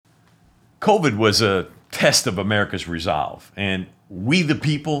COVID was a test of America's resolve, and we the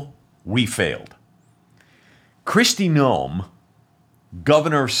people, we failed. Kristi Noem,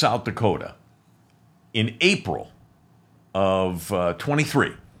 governor of South Dakota, in April of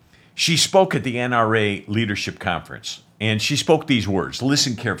 23, she spoke at the NRA Leadership Conference, and she spoke these words.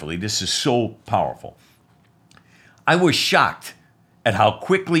 Listen carefully. This is so powerful. I was shocked at how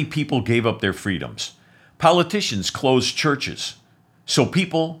quickly people gave up their freedoms. Politicians closed churches, so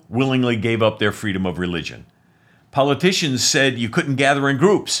people willingly gave up their freedom of religion. Politicians said you couldn't gather in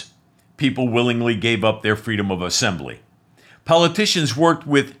groups. People willingly gave up their freedom of assembly. Politicians worked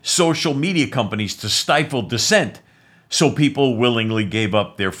with social media companies to stifle dissent, so people willingly gave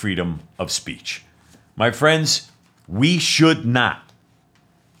up their freedom of speech. My friends, we should not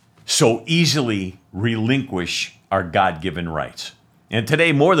so easily relinquish our God-given rights. And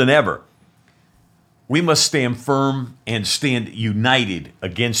today, more than ever, we must stand firm and stand united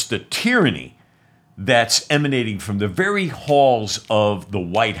against the tyranny that's emanating from the very halls of the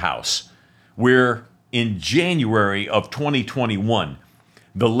White House, where in January of 2021,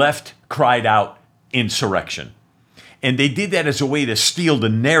 the left cried out insurrection. And they did that as a way to steal the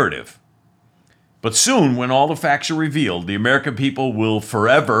narrative. But soon, when all the facts are revealed, the American people will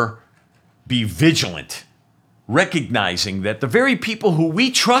forever be vigilant, recognizing that the very people who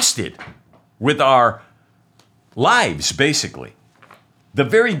we trusted with our lives, basically, the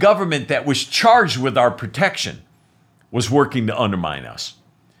very government that was charged with our protection was working to undermine us.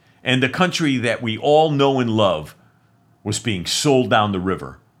 And the country that we all know and love was being sold down the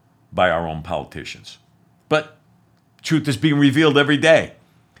river by our own politicians. But truth is being revealed every day.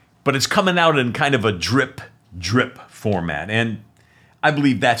 But it's coming out in kind of a drip format. And I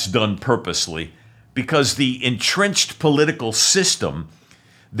believe that's done purposely because the entrenched political system,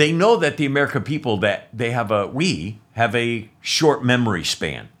 they know that the American people, that we have a short memory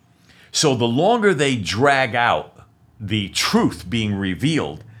span. So the longer they drag out the truth being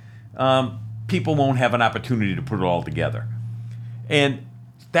revealed, people won't have an opportunity to put it all together. And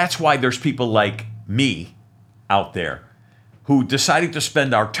that's why there's people like me out there who decided to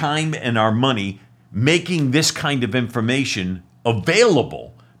spend our time and our money making this kind of information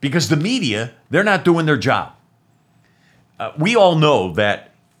available because the media, they're not doing their job. We all know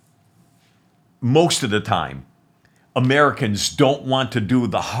that most of the time, Americans don't want to do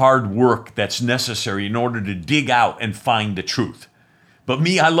the hard work that's necessary in order to dig out and find the truth. But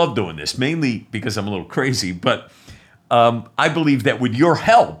me, I love doing this, mainly because I'm a little crazy. But I believe that with your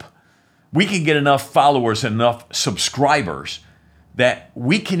help, we can get enough followers and enough subscribers that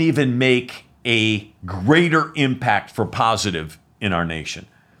we can even make a greater impact for positive in our nation.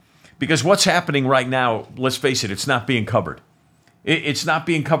 Because what's happening right now, let's face it, it's not being covered. It's not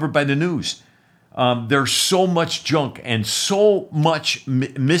being covered by the news. There's so much junk and so much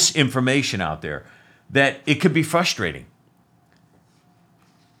misinformation out there that it could be frustrating.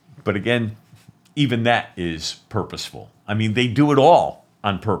 But again, even that is purposeful. I mean, they do it all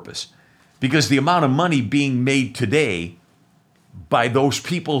on purpose. Because the amount of money being made today by those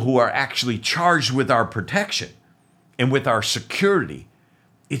people who are actually charged with our protection and with our security,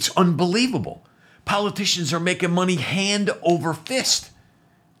 it's unbelievable. Politicians are making money hand over fist.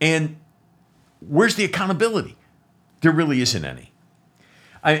 And where's the accountability? There really isn't any.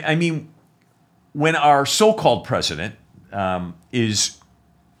 I mean, when our so-called president is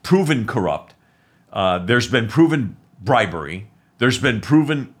proven corrupt, there's been proven bribery, there's been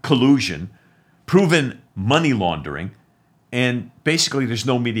proven collusion, proven money laundering, and basically there's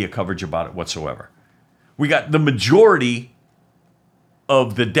no media coverage about it whatsoever. We got the majority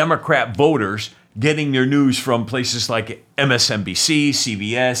of the Democrat voters getting their news from places like MSNBC,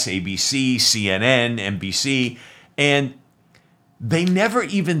 CBS, ABC, CNN, NBC, and they never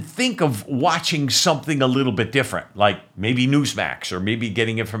even think of watching something a little bit different, like maybe Newsmax or maybe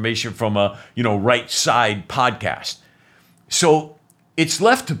getting information from a, right side podcast. So it's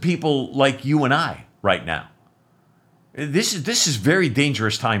left to people like you and I right now. This is very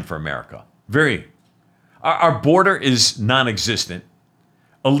dangerous time for America. Very. Our border is non-existent.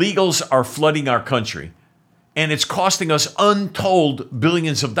 Illegals are flooding our country, and it's costing us untold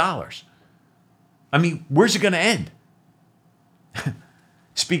billions of dollars. I mean, where's it going to end?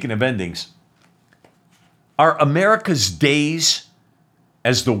 Speaking of endings, are America's days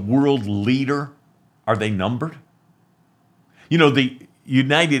as the world leader, are they numbered? The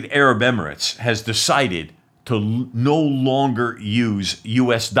United Arab Emirates has decided to no longer use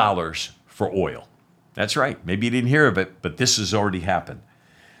US dollars for oil. That's right. Maybe you didn't hear of it, but this has already happened.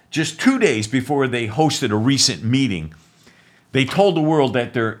 Just 2 days before they hosted a recent meeting, they told the world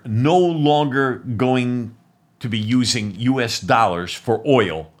that they're no longer going to be using US dollars for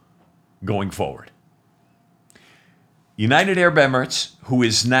oil going forward. United Arab Emirates, who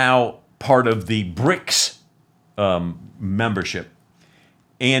is now part of the BRICS membership,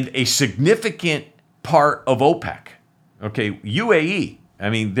 and a significant part of OPEC. Okay, UAE, I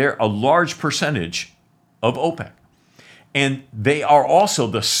mean, they're a large percentage of OPEC. And they are also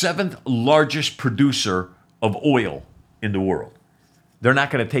the 7th largest producer of oil in the world. They're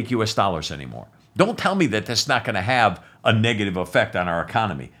not going to take US dollars anymore. Don't tell me that that's not going to have a negative effect on our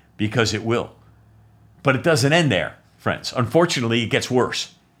economy, because it will. But it doesn't end there, friends. Unfortunately, it gets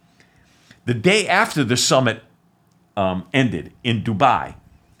worse. The day after the summit ended in Dubai,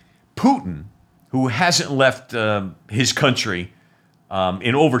 Putin, who hasn't left his country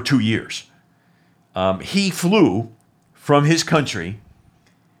in over 2 years, he flew from his country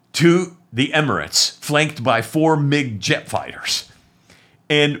to the Emirates, flanked by 4 MiG jet fighters.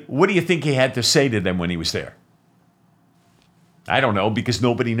 And what do you think he had to say to them when he was there? I don't know, because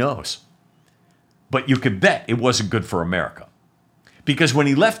nobody knows. But you could bet it wasn't good for America. Because when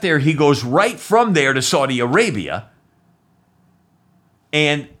he left there, he goes right from there to Saudi Arabia,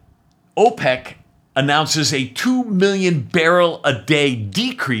 and OPEC announces a 2 million barrel a day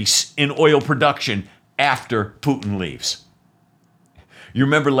decrease in oil production after Putin leaves. You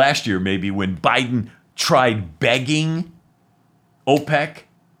remember last year maybe when Biden tried begging OPEC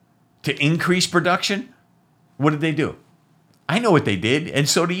to increase production? What did they do? I know what they did, and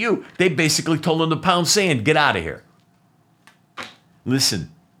so do you. They basically told them to pound sand, get out of here.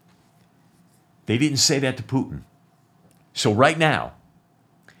 Listen, they didn't say that to Putin. So right now,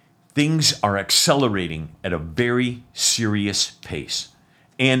 things are accelerating at a very serious pace.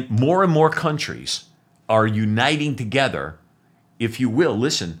 And more countries are uniting together, if you will,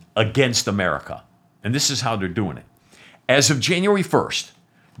 listen, against America. And this is how they're doing it. As of January 1st,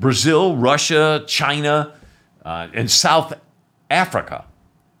 Brazil, Russia, China, and South Africa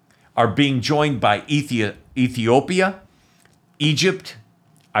are being joined by Ethiopia, Egypt,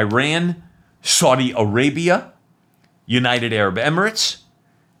 Iran, Saudi Arabia, United Arab Emirates,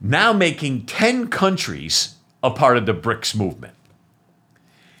 now making 10 countries a part of the BRICS movement.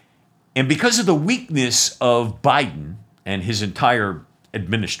 And because of the weakness of Biden and his entire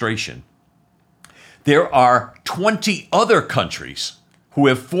administration, there are 20 other countries who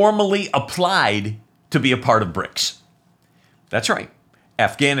have formally applied to be a part of BRICS. That's right.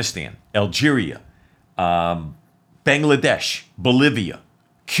 Afghanistan, Algeria, Bangladesh, Bolivia,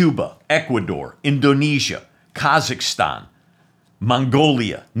 Cuba, Ecuador, Indonesia, Kazakhstan,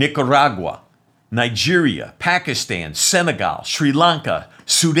 Mongolia, Nicaragua, Nigeria, Pakistan, Senegal, Sri Lanka,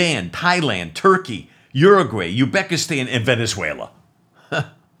 Sudan, Thailand, Turkey, Uruguay, Uzbekistan, and Venezuela.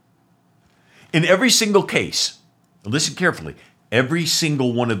 In every single case, listen carefully, every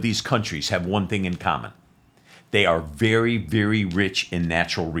single one of these countries have one thing in common. They are very, very rich in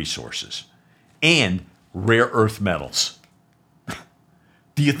natural resources and rare earth metals.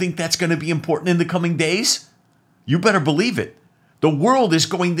 Do you think that's going to be important in the coming days? You better believe it. The world is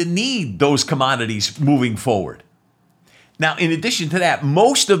going to need those commodities moving forward. Now, in addition to that,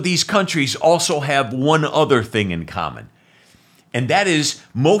 most of these countries also have one other thing in common. And that is,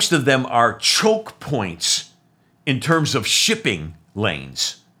 most of them are choke points in terms of shipping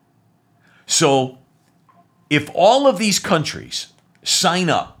lanes. So, if all of these countries sign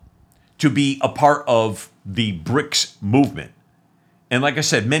up to be a part of the BRICS movement, and like I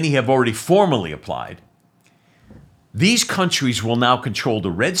said, many have already formally applied, these countries will now control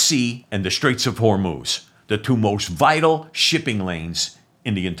the Red Sea and the Straits of Hormuz, the 2 most vital shipping lanes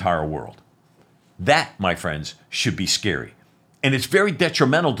in the entire world. That, my friends, should be scary. And it's very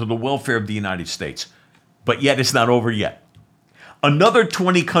detrimental to the welfare of the United States. But yet it's not over yet. Another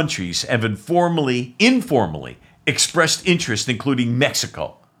 20 countries have informally expressed interest, including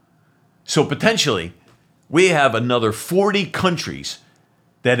Mexico. So potentially, we have another 40 countries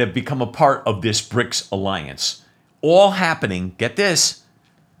that have become a part of this BRICS alliance. All happening, get this,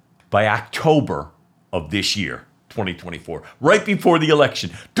 by October of this year, 2024, right before the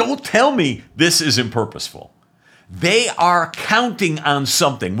election. Don't tell me this isn't purposeful. They are counting on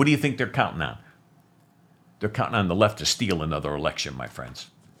something. What do you think they're counting on? They're counting on the left to steal another election, my friends.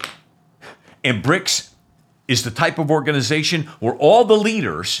 And BRICS is the type of organization where all the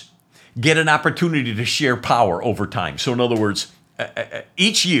leaders get an opportunity to share power over time. So in other words,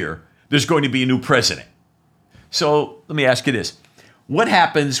 each year, there's going to be a new president. So let me ask you this. What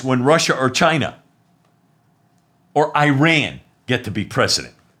happens when Russia or China or Iran get to be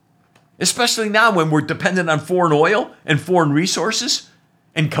president? Especially now when we're dependent on foreign oil and foreign resources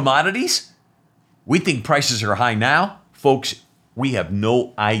and commodities. We think prices are high now. Folks, we have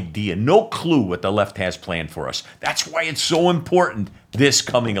no idea, no clue what the left has planned for us. That's why it's so important this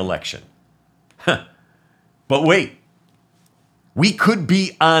coming election. But wait, we could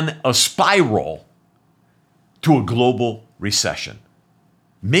be on a spiral to a global recession,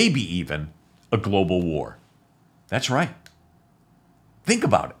 maybe even a global war. That's right. Think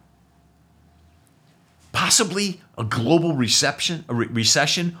about it. Possibly a global recession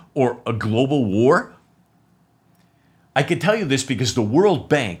or a global war? I can tell you this because the World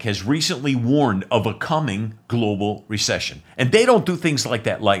Bank has recently warned of a coming global recession. And they don't do things like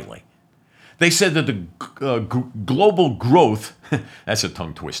that lightly. They said that the global growth, that's a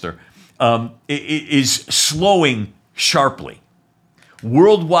tongue twister, is slowing sharply.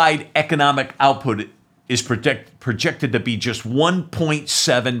 Worldwide economic output is projected to be just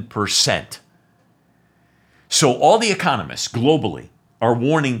 1.7%. So all the economists globally are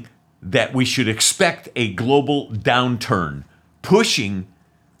warning that we should expect a global downturn, pushing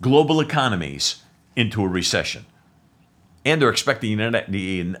global economies into a recession. And they're expecting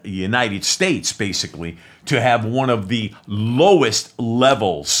the United States, basically, to have one of the lowest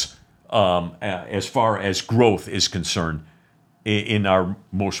levels as far as growth is concerned in our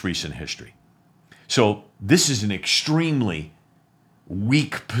most recent history. So this is an extremely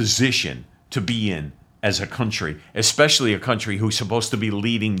weak position to be in as a country, especially a country who's supposed to be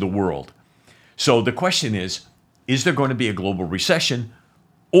leading the world. So the question is there going to be a global recession,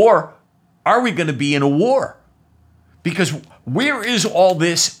 or are we going to be in a war? Because where is all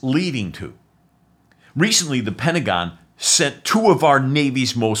this leading to? Recently, the Pentagon sent 2 of our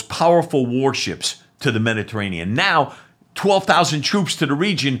Navy's most powerful warships to the Mediterranean. Now, 12,000 troops to the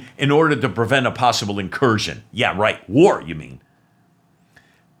region in order to prevent a possible incursion. Yeah, right, war, you mean.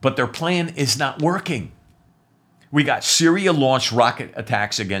 But their plan is not working. We got Syria launched rocket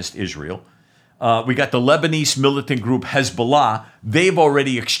attacks against Israel. We got the Lebanese militant group Hezbollah. They've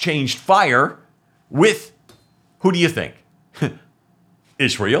already exchanged fire with, who do you think?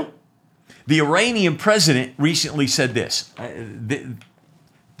 Israel. The Iranian president recently said this.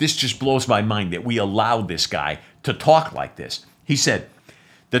 This just blows my mind that we allowed this guy to talk like this. He said,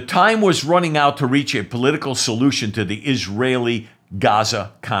 the time was running out to reach a political solution to the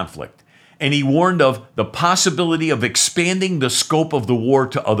Israeli-Gaza conflict. And he warned of the possibility of expanding the scope of the war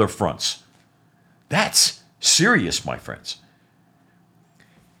to other fronts. That's serious, my friends.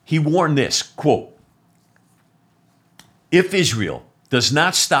 He warned this, quote, if Israel does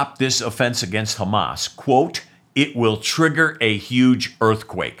not stop this offense against Hamas, quote, it will trigger a huge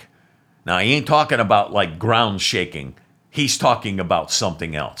earthquake. Now, he ain't talking about like ground shaking. He's talking about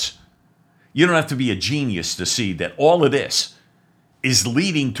something else. You don't have to be a genius to see that all of this is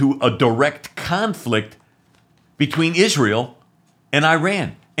leading to a direct conflict between Israel and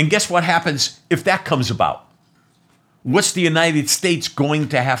Iran. And guess what happens if that comes about? What's the United States going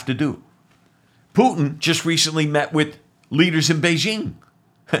to have to do? Putin just recently met with leaders in Beijing.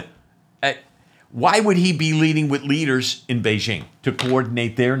 Why would he be leading with leaders in Beijing? To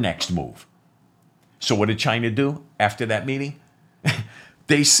coordinate their next move. So what did China do after that meeting?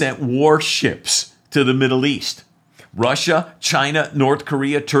 They sent warships to the Middle East. Russia, China, North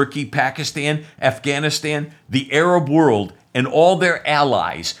Korea, Turkey, Pakistan, Afghanistan, the Arab world, and all their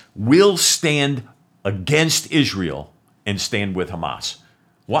allies will stand against Israel and stand with Hamas.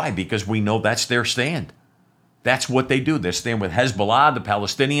 Why? Because we know that's their stand. That's what they do. They stand with Hezbollah, the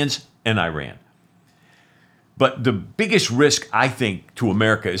Palestinians, and Iran. But the biggest risk, I think, to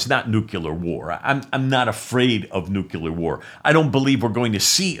America is not nuclear war. I'm not afraid of nuclear war. I don't believe we're going to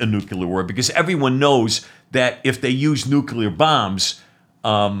see a nuclear war because everyone knows that if they use nuclear bombs,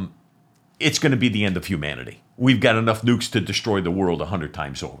 it's going to be the end of humanity. We've got enough nukes to destroy the world 100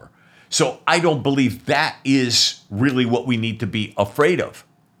 times over. So I don't believe that is really what we need to be afraid of.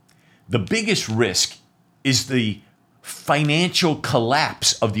 The biggest risk is the financial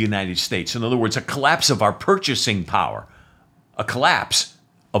collapse of the United States. In other words, a collapse of our purchasing power, a collapse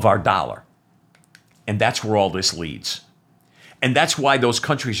of our dollar. And that's where all this leads. And that's why those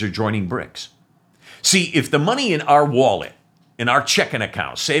countries are joining BRICS. See, if the money in our wallet, in our checking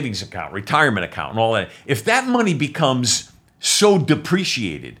account, savings account, retirement account, and all that, if that money becomes so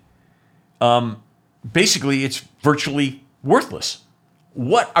depreciated, basically it's virtually worthless.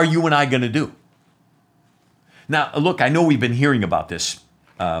 What are you and I going to do? Now, look, I know we've been hearing about this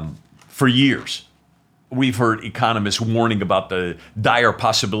for years. We've heard economists warning about the dire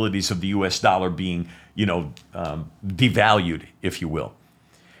possibilities of the U.S. dollar being, devalued, if you will,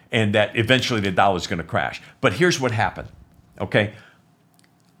 and that eventually the dollar is going to crash. But here's what happened, okay?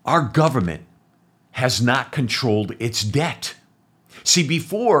 Our government has not controlled its debt. See,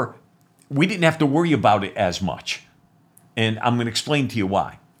 before, we didn't have to worry about it as much. And I'm going to explain to you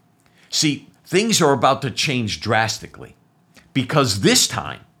why. See, things are about to change drastically because this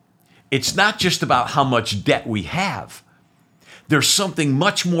time, it's not just about how much debt we have. There's something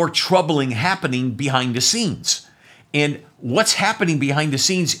much more troubling happening behind the scenes. And what's happening behind the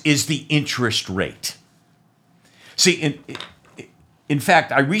scenes is the interest rate. See, in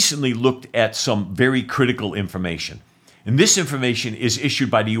fact, I recently looked at some very critical information. And this information is issued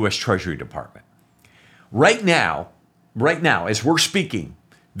by the U.S. Treasury Department. Right now, as we're speaking,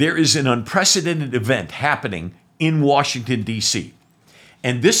 there is an unprecedented event happening in Washington, D.C.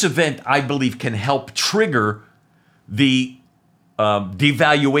 And this event, I believe, can help trigger the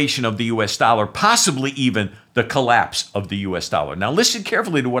devaluation of the U.S. dollar, possibly even the collapse of the U.S. dollar. Now, listen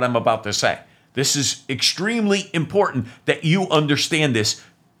carefully to what I'm about to say. This is extremely important that you understand this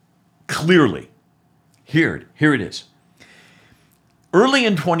clearly. Here it is. Early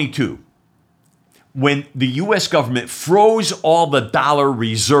in 22, when the U.S. government froze all the dollar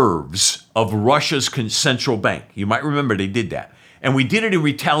reserves of Russia's central bank, you might remember they did that, and we did it in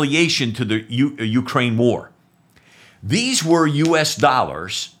retaliation to the Ukraine war. These were U.S.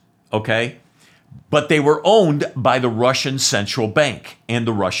 dollars, okay, but they were owned by the Russian central bank and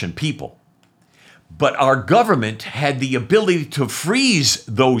the Russian people. But our government had the ability to freeze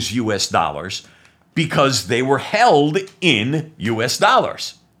those U.S. dollars because they were held in U.S.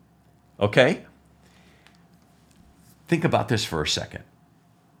 dollars, okay? Think about this for a second.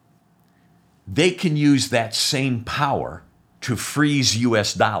 They can use that same power to freeze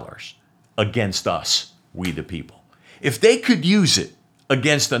U.S. dollars against us, we the people. If they could use it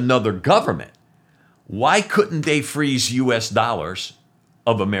against another government, why couldn't they freeze U.S. dollars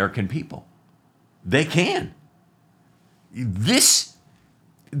of American people? They can. This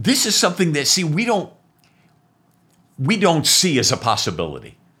is something that, see, we don't see as a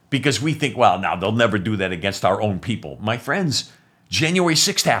possibility because we think, well, now they'll never do that against our own people. My friends, January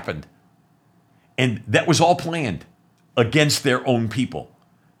 6th happened, and that was all planned against their own people.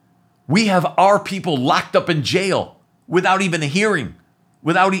 We have our people locked up in jail without even a hearing,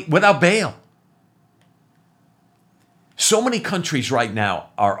 without bail. So many countries right now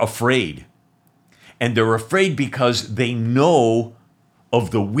are afraid. And they're afraid because they know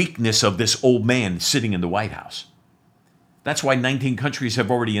of the weakness of this old man sitting in the White House. That's why 19 countries have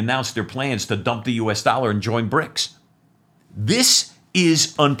already announced their plans to dump the US dollar and join BRICS. This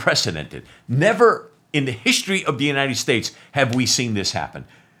is unprecedented. Never in the history of the United States have we seen this happen.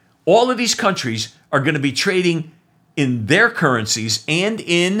 All of these countries are going to be trading in their currencies and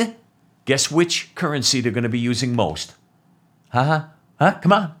in, guess which currency they're going to be using most? Come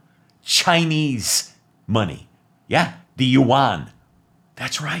on. Chinese money. Yeah, the yuan.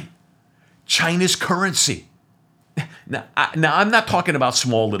 That's right. China's currency. Now, I'm not talking about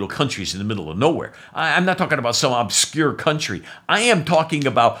small little countries in the middle of nowhere. I'm not talking about some obscure country. I am talking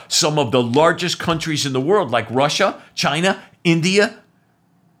about some of the largest countries in the world, like Russia, China, India,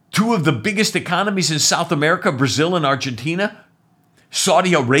 two of the biggest economies in South America, Brazil and Argentina,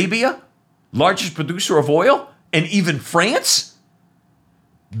 Saudi Arabia, largest producer of oil, and even France.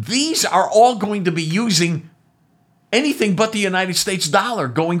 These are all going to be using anything but the United States dollar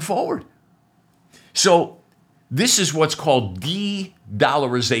going forward. So this is what's called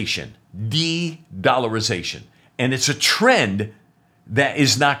de-dollarization. De-dollarization. And it's a trend that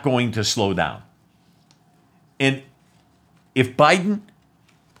is not going to slow down. And if Biden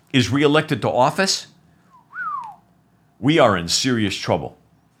is reelected to office, we are in serious trouble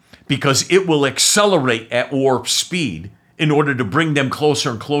because it will accelerate at warp speed in order to bring them closer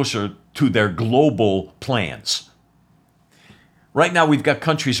and closer to their global plans. Right now, we've got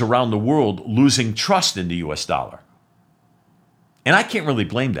countries around the world losing trust in the US dollar. And I can't really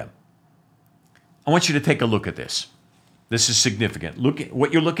blame them. I want you to take a look at this. This is significant. Look at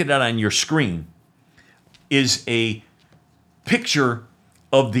what you're looking at on your screen is a picture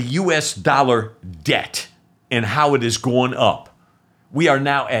of the US dollar debt and how it is going up. We are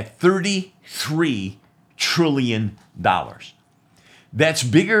now at $33 trillion. That's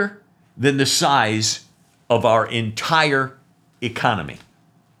bigger than the size of our entire economy.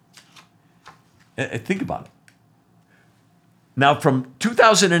 Think about it. Now, from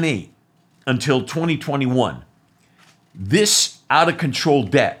 2008 until 2021, this out-of-control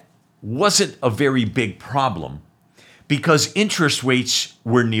debt wasn't a very big problem because interest rates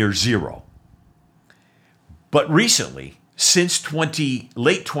were near zero. But recently, since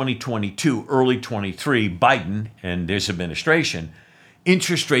late 2022, early 23, Biden and his administration,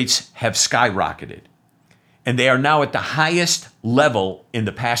 interest rates have skyrocketed. And they are now at the highest level in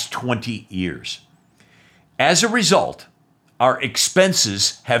the past 20 years. As a result, our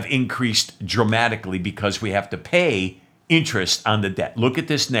expenses have increased dramatically because we have to pay interest on the debt. Look at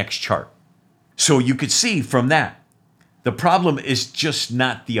this next chart. So you could see from that The problem is just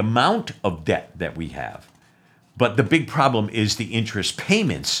not the amount of debt that we have, but the big problem is the interest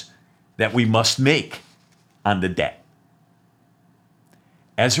payments that we must make on the debt.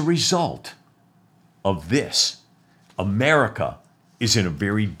 As a result of this, America is in a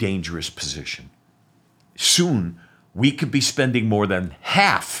very dangerous position. Soon, we could be spending more than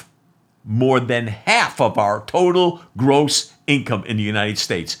half of our total gross income in the United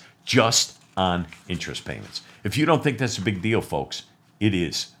States just on interest payments. If you don't think that's a big deal, folks, it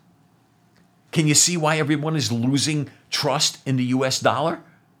is. Can you see why everyone is losing trust in the US dollar?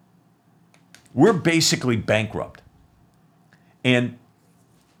 We're basically bankrupt. And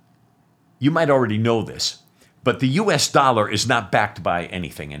you might already know this, but the US dollar is not backed by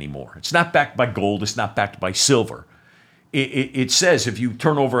anything anymore. It's not backed by gold. It's not backed by silver. It says if you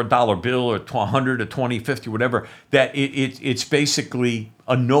turn over a dollar bill or 100 or 20, 50, whatever, that it's basically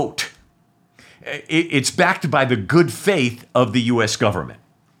a note. It's backed by the good faith of the U.S. government,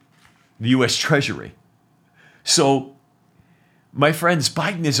 the U.S. Treasury. So, my friends,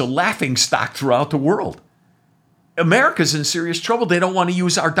 Biden is a laughingstock throughout the world. America's in serious trouble. They don't want to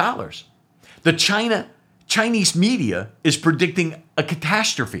use our dollars. The Chinese media is predicting a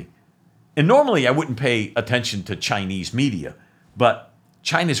catastrophe. And normally I wouldn't pay attention to Chinese media, but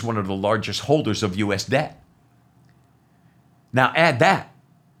China is one of the largest holders of U.S. debt. Now add that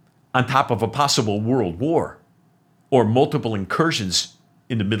on top of a possible world war or multiple incursions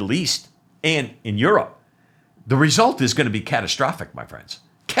in the Middle East and in Europe. The result is going to be catastrophic, my friends.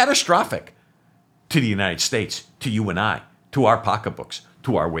 Catastrophic to the United States, to you and I, to our pocketbooks,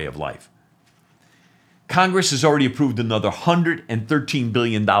 to our way of life. Congress has already approved another $113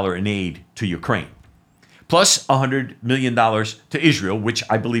 billion in aid to Ukraine, plus $100 million to Israel, which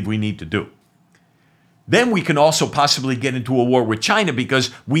I believe we need to do. Then we can also possibly get into a war with China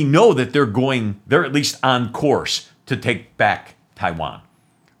because we know that they're at least on course to take back Taiwan.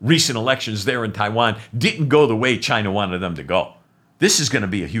 Recent elections there in Taiwan didn't go the way China wanted them to go. This is going to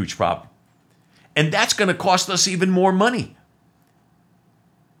be a huge problem. And that's going to cost us even more money.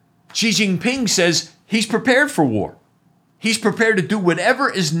 Xi Jinping says he's prepared for war. He's prepared to do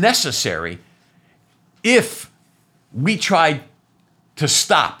whatever is necessary if we try to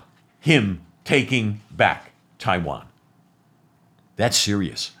stop him taking back Taiwan. That's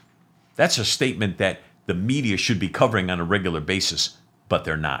serious. That's a statement that the media should be covering on a regular basis, but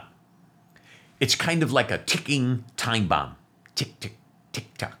they're not. It's kind of like a ticking time bomb. Tick, tick,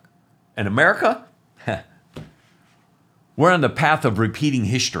 tick, tock. And America? We're on the path of repeating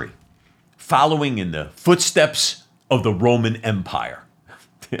history, following in the footsteps of the Roman Empire.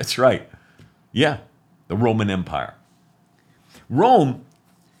 That's right. Yeah, the Roman Empire. Rome,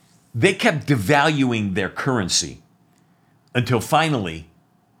 they kept devaluing their currency until finally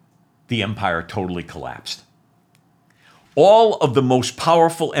the empire totally collapsed. All of the most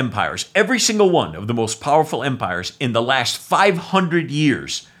powerful empires, every single one of the most powerful empires in the last 500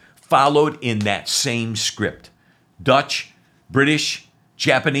 years followed in that same script. Dutch, British,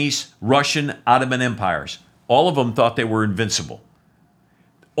 Japanese, Russian, Ottoman empires. All of them thought they were invincible.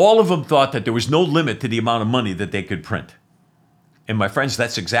 All of them thought that there was no limit to the amount of money that they could print. And my friends,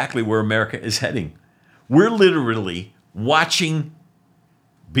 that's exactly where America is heading. We're literally watching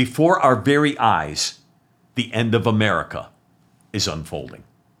before our very eyes the end of America is unfolding.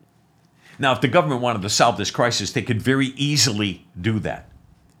 Now, if the government wanted to solve this crisis, they could very easily do that.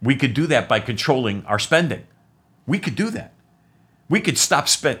 We could do that by controlling our spending. We could do that. We could stop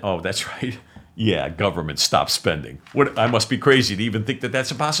spending. Oh, that's right. Yeah, government stop spending. What? I must be crazy to even think that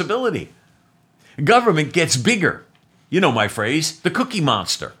that's a possibility. Government gets bigger. You know my phrase, the cookie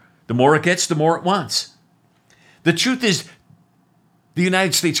monster. The more it gets, the more it wants. The truth is, the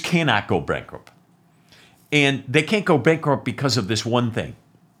United States cannot go bankrupt. And they can't go bankrupt because of this one thing.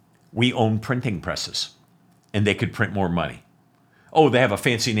 We own printing presses, and they could print more money. Oh, they have a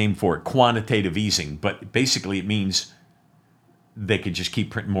fancy name for it, quantitative easing, but basically it means they could just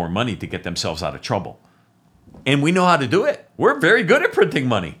keep printing more money to get themselves out of trouble. And we know how to do it. We're very good at printing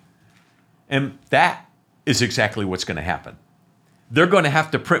money. And that is exactly what's going to happen. They're going to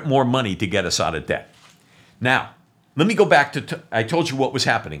have to print more money to get us out of debt. Now, let me go back to, I told you what was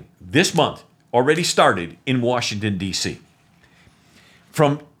happening. This month already started in Washington, D.C.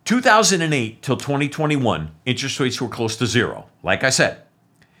 From 2008 till 2021, interest rates were close to zero. Like I said,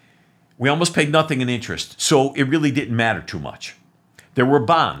 we almost paid nothing in interest, so it really didn't matter too much. There were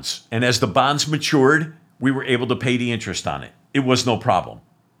bonds, and as the bonds matured, we were able to pay the interest on it. It was no problem.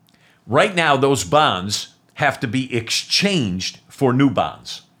 Right now, those bonds have to be exchanged for new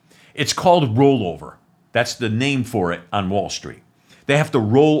bonds. It's called rollover. That's the name for it on Wall Street. They have to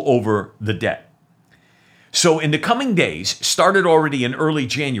roll over the debt. So in the coming days, started already in early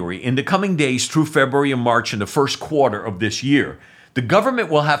January, in the coming days through February and March and the first quarter of this year, the government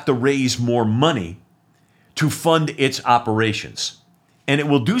will have to raise more money to fund its operations. And it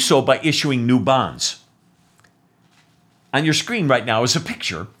will do so by issuing new bonds. On your screen right now is a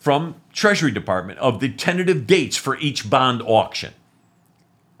picture from Treasury Department of the tentative dates for each bond auction.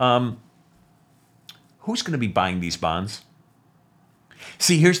 Who's going to be buying these bonds?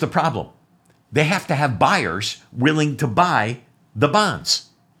 See, here's the problem. They have to have buyers willing to buy the bonds.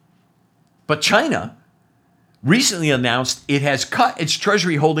 But China recently announced it has cut its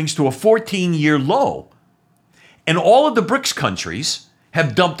Treasury holdings to a 14-year low. And all of the BRICS countries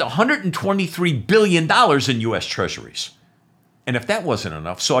have dumped $123 billion in U.S. Treasuries. And if that wasn't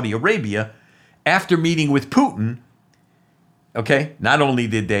enough, Saudi Arabia, after meeting with Putin, not only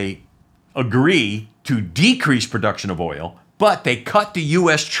did they agree to decrease production of oil, but they cut the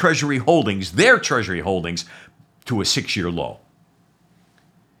U.S. Treasury holdings, their Treasury holdings, to a 6-year low.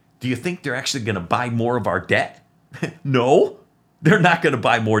 Do you think they're actually going to buy more of our debt? No, they're not going to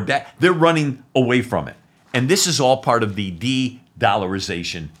buy more debt. They're running away from it. And this is all part of the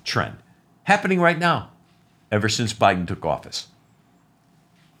de-dollarization trend happening right now, ever since Biden took office.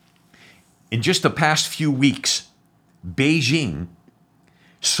 In just the past few weeks, Beijing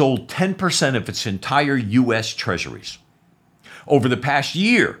sold 10% of its entire U.S. treasuries. Over the past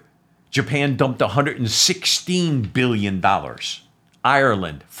year, Japan dumped $116 billion.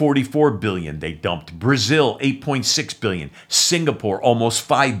 Ireland, $44 billion they dumped. Brazil, $8.6 billion. Singapore, almost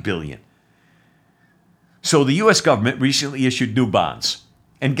 $5 billion. So the U.S. government recently issued new bonds.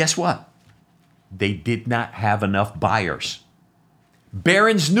 And guess what? They did not have enough buyers.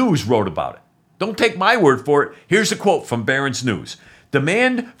 Barron's News wrote about it. Don't take my word for it. Here's a quote from Barron's News.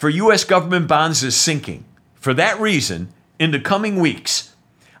 Demand for U.S. government bonds is sinking. For that reason, in the coming weeks,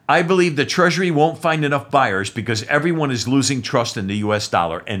 I believe the Treasury won't find enough buyers because everyone is losing trust in the U.S.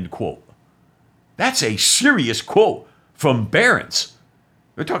 dollar, end quote. That's a serious quote from Barron's.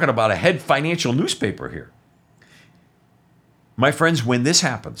 We're talking about a head financial newspaper here. My friends, when this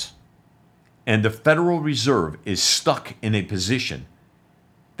happens, and the Federal Reserve is stuck in a position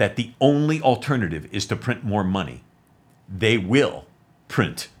that the only alternative is to print more money, they will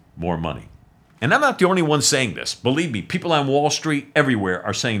print more money. And I'm not the only one saying this. Believe me, people on Wall Street everywhere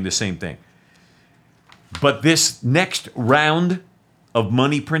are saying the same thing. But this next round of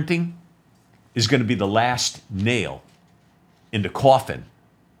money printing is going to be the last nail in the coffin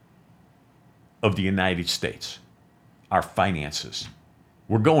of the United States. Our finances.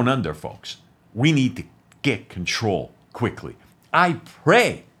 We're going under, folks. We need to get control quickly. I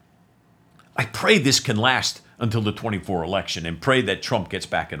pray this can last until the 24 election and pray that Trump gets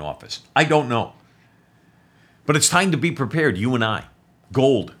back in office. I don't know. But it's time to be prepared, you and I.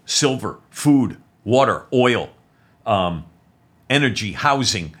 Gold, silver, food, water, oil, energy,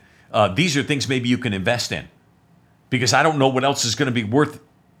 housing. These are things maybe you can invest in. Because I don't know what else is going to be worth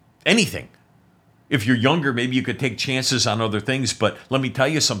anything. If you're younger, maybe you could take chances on other things. But let me tell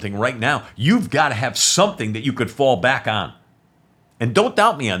you something right now. You've got to have something that you could fall back on. And don't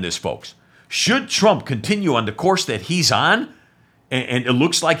doubt me on this, folks. Should Trump continue on the course that he's on, and it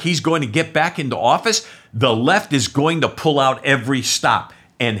looks like he's going to get back into office, the left is going to pull out every stop,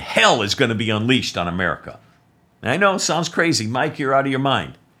 and hell is going to be unleashed on America. I know, sounds crazy. Mike, you're out of your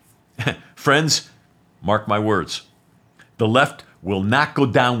mind. Friends, mark my words. The left will not go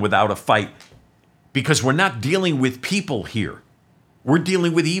down without a fight because we're not dealing with people here. We're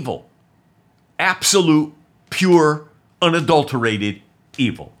dealing with evil. Absolute, pure, unadulterated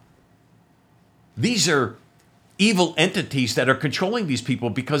evil. These are evil entities that are controlling these people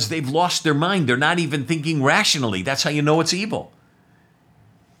because they've lost their mind. They're not even thinking rationally. That's how you know it's evil.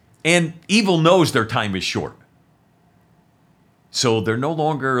 And evil knows their time is short. So they're no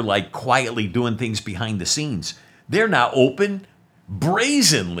longer like quietly doing things behind the scenes. They're now open,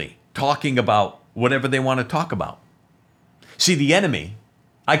 brazenly talking about whatever they want to talk about. See, the enemy,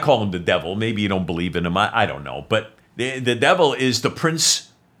 I call him the devil. Maybe you don't believe in him. I don't know. But the devil is the prince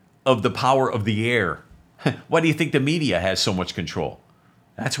of the power of the air. Why do you think the media has so much control?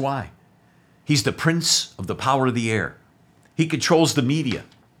 That's why. He's the prince of the power of the air. He controls the media.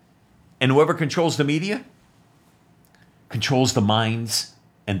 And whoever controls the media controls the minds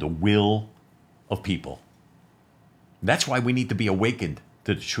and the will of people. That's why we need to be awakened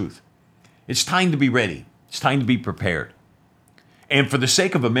to the truth. It's time to be ready. It's time to be prepared. And for the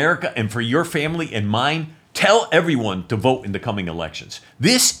sake of America and for your family and mine, tell everyone to vote in the coming elections.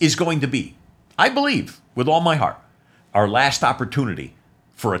 This is going to be, I believe, with all my heart, our last opportunity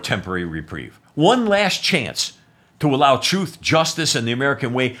for a temporary reprieve. One last chance to allow truth, justice, and the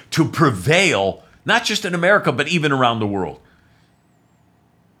American way to prevail not just in America, but even around the world.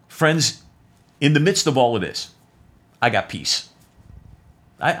 Friends, in the midst of all of this, I got peace.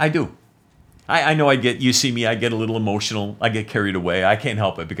 I do. I know you see me, I get a little emotional. I get carried away. I can't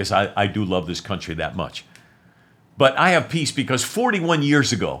help it because I do love this country that much. But I have peace because 41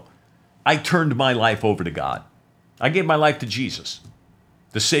 years ago, I turned my life over to God. I gave my life to Jesus,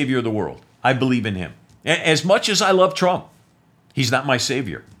 the Savior of the world. I believe in him. As much as I love Trump, he's not my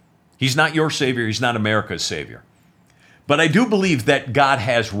Savior. He's not your Savior. He's not America's Savior. But I do believe that God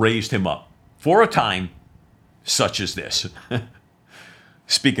has raised him up for a time such as this.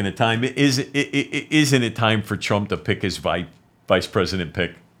 Speaking of time, isn't it time for Trump to pick his vice president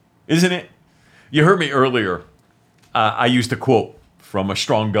pick? Isn't it? You heard me earlier. I used a quote from a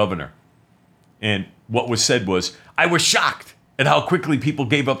strong governor. And what was said was, I was shocked at how quickly people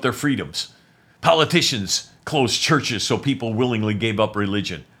gave up their freedoms. Politicians closed churches so people willingly gave up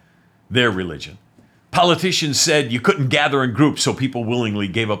religion, their religion. Politicians said you couldn't gather in groups so people willingly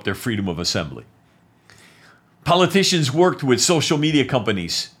gave up their freedom of assembly. Politicians worked with social media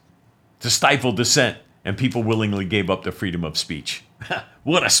companies to stifle dissent, and people willingly gave up their freedom of speech.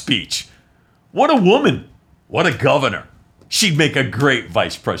 What a speech. What a woman. What a governor. She'd make a great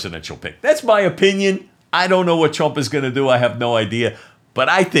vice presidential pick. That's my opinion. I don't know what Trump is going to do. I have no idea. But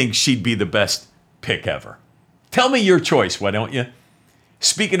I think she'd be the best pick ever. Tell me your choice, why don't you?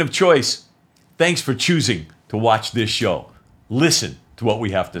 Speaking of choice, thanks for choosing to watch this show. Listen to what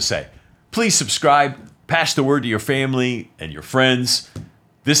we have to say. Please subscribe. Pass the word to your family and your friends.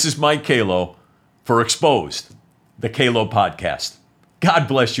 This is Mike Kalo for Exposed, the Kalo Podcast. God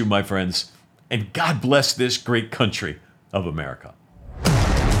bless you, my friends, and God bless this great country of America.